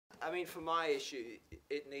I mean, for my issue,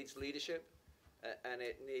 it needs leadership, and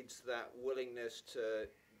it needs that willingness to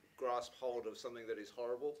grasp hold of something that is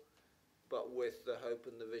horrible, but with the hope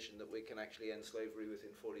and the vision that we can actually end slavery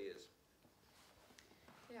within 40 years.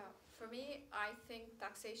 Yeah, for me, I think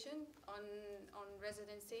taxation on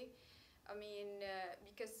residency. I mean,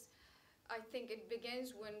 because I think it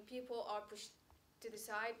begins when people are pushed to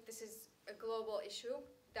decide this is a global issue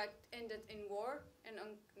that ended in war in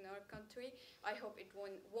our country. I hope it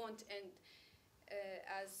won't end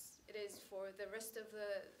as it is for the rest of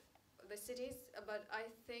the cities. But I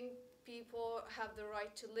think people have the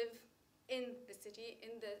right to live in the city,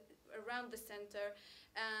 around the center,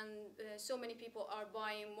 and so many people are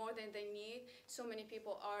buying more than they need. So many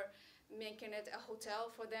people are making it a hotel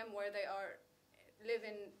for them where they are live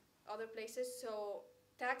in other places. So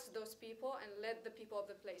tax those people and let the people of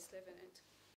the place live in it.